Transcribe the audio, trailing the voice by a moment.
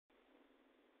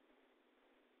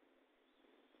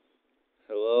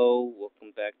Hello,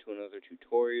 welcome back to another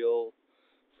tutorial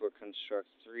for Construct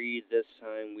 3. This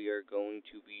time we are going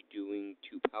to be doing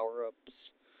 2 power-ups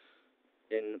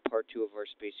in part 2 of our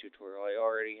space tutorial. I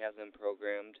already have them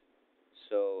programmed,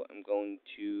 so I'm going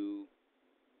to...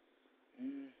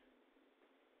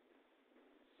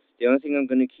 The only thing I'm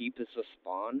going to keep is the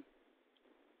spawn.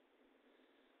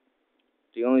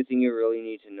 The only thing you really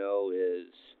need to know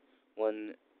is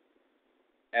when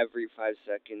every 5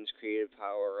 seconds create a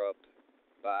power-up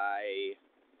by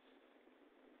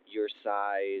your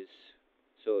size,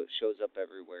 so it shows up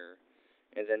everywhere,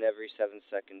 and then every 7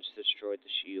 seconds destroy the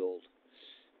shield.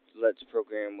 Let's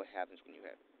program what happens when you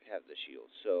have the shield.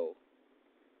 So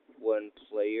when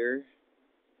player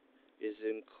is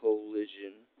in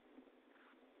collision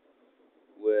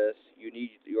with, you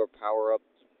need your power up,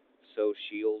 so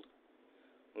shield.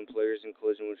 When player is in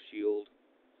collision with shield,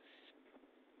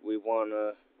 we want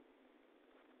to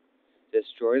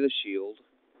destroy the shield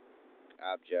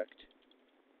object.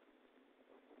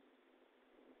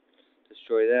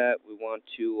 Destroy that. We want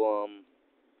to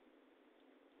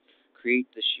create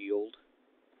the shield.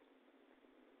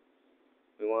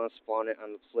 We want to spawn it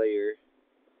on the player.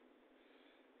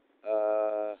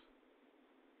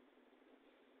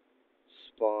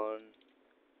 Spawn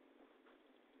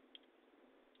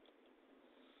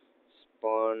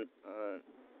on,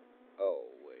 oh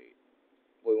wait,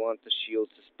 we want the shield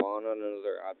to spawn on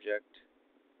another object.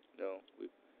 No,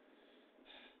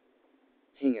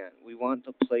 hang on, we want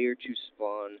the player to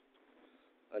spawn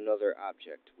another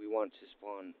object. We want to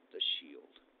spawn the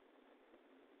shield.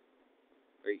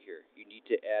 Right here, you need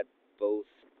to add both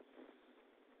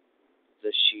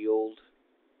the shield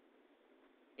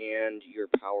and your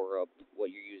power-up,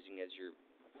 what you're using as your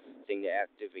thing to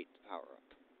activate the power-up.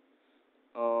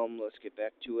 Let's get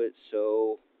back to it.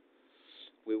 So,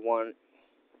 we want,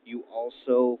 you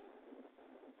also,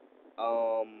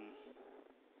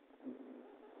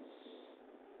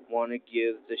 want to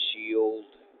give the shield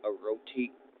a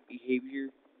rotate behavior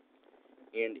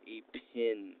and a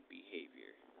pin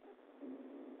behavior.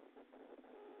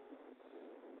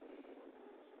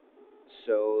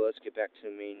 So, let's get back to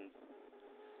the main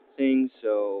thing.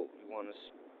 So, you want to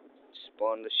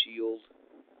spawn the shield.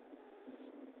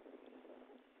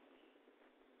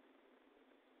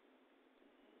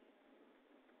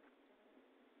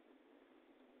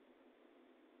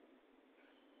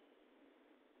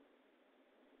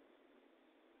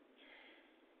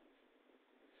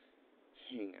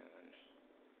 Hang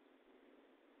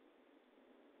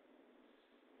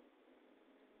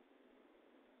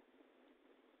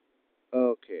on.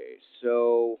 Okay,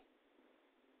 so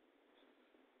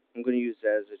I'm going to use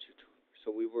that as a tutorial.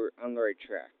 So we were on the right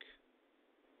track.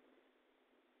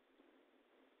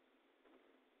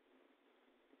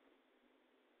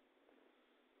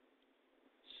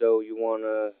 So you want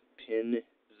to pin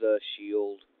the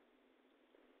shield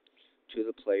to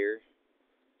the player.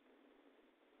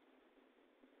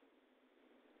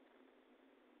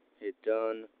 Hit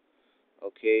done.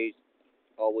 Okay,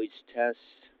 always test.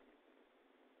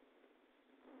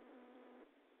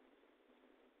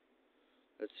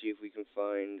 Let's see if we can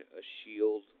find a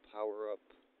shield power-up.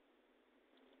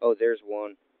 Oh, there's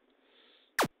one.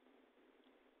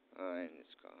 And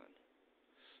it's gone.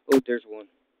 Oh, there's one.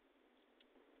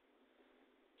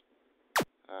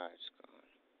 It's gone.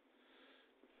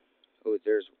 Oh,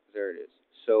 there it is.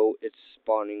 So it's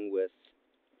spawning with,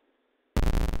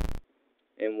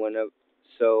 and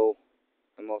so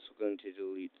I'm also going to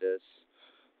delete this.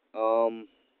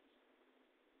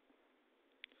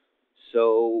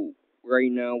 So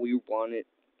right now we want it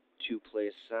to play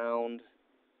a sound.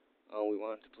 We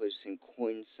want it to play the same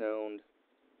coin sound.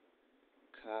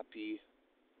 Copy.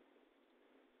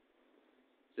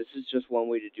 This is just one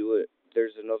way to do it.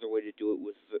 There's another way to do it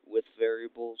with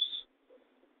variables,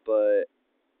 but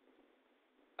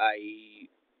I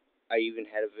even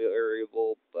had a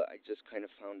variable, but I just kind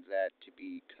of found that to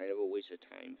be kind of a waste of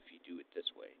time if you do it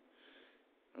this way,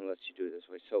 unless you do it this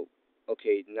way. So,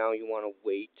 okay, now you want to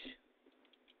wait.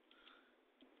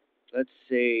 Let's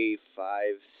say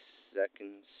 5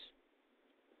 seconds.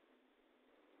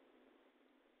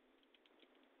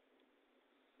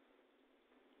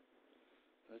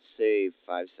 Let's say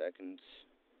 5 seconds.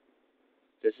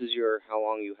 This is how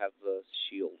long you have the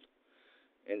shield.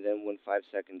 And then when 5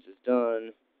 seconds is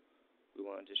done, we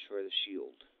want to destroy the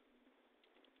shield.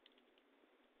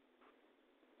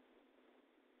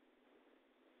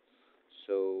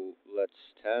 So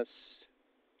let's test.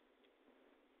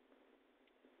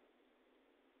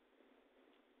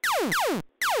 Okay,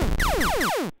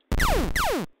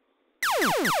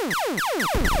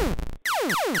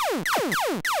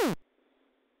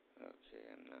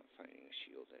 I'm not finding a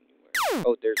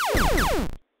Oh, there's one.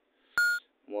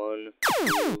 1,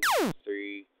 2,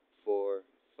 3, 4,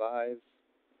 5.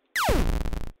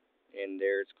 And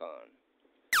there it's gone.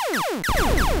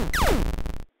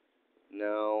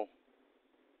 Now,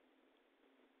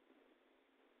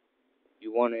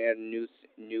 you want to add a new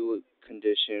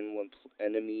condition when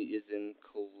enemy is in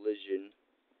collision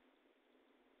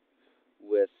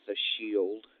with the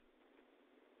shield.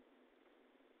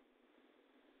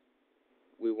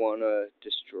 We want to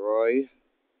destroy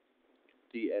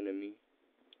the enemy.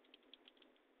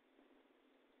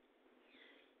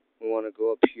 We want to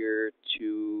go up here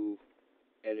to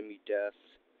enemy death,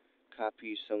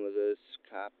 copy some of this,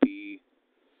 copy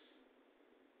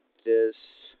this,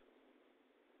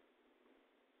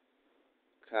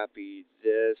 copy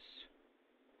this,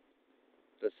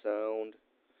 the sound,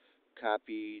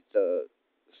 copy the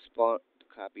spawn,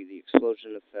 copy the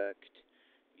explosion effect.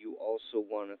 You also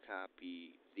want to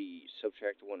copy the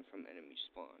subtract 1 from enemy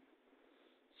spawn,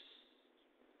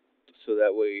 so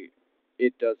that way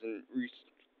it doesn't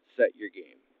reset your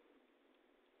game.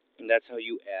 And that's how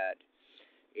you add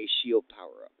a shield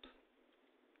power-up.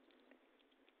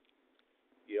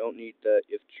 You don't need the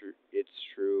if it's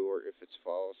true or if it's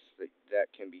false.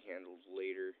 That can be handled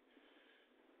later.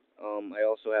 I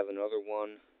also have another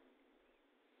one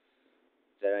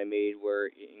that I made where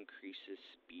it increases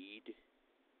speed.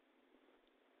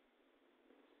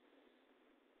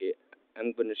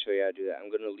 I'm going to show you how to do that. I'm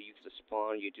going to leave the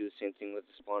spawn. You do the same thing with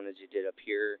the spawn as you did up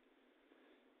here.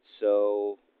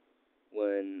 So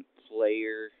when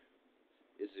player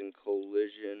is in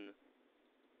collision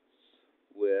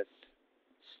with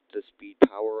the speed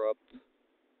power-up,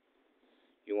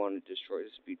 you want to destroy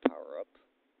the speed power-up.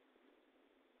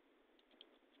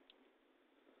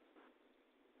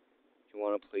 You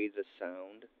want to play the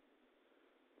sound.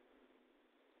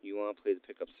 You want to play the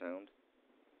pickup sound.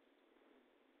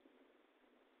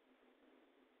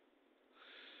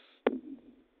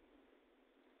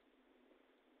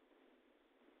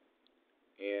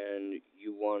 And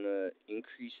you want to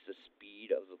increase the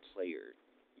speed of the player.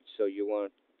 So you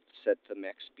want to set the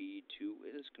max speed to,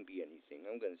 this can be anything,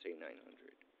 I'm going to say 900.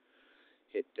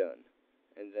 Hit done.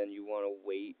 And then you want to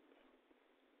wait,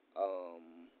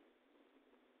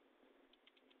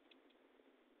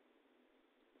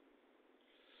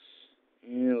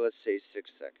 let's say 6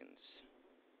 seconds.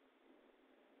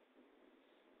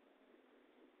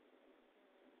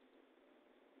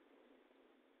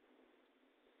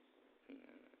 I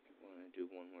want to do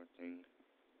one more thing.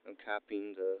 I'm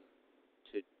copying the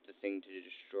thing to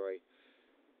destroy.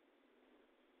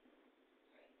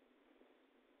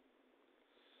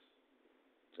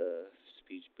 The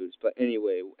speed boost. But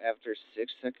anyway, after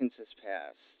 6 seconds has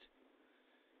passed,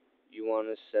 you want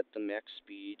to set the max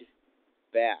speed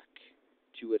back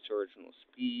to its original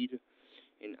speed.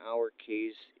 In our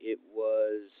case, it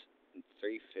was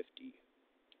 350.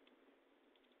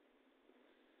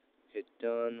 Hit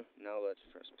done. Now let's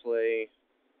press play.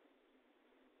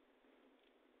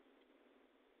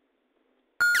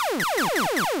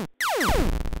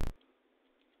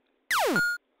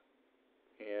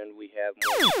 And we have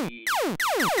more speed.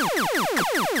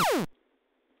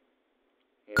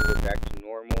 And we're back to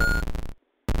normal.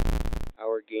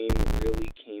 Our game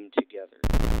really came together.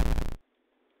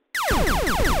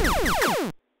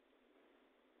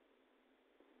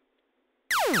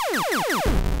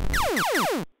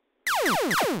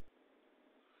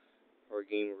 Our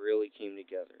game really came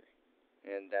together.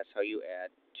 And that's how you add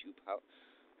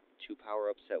two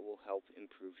power-ups that will help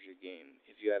improve your game.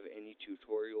 If you have any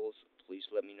tutorials, please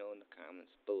let me know in the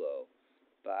comments below.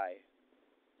 Bye.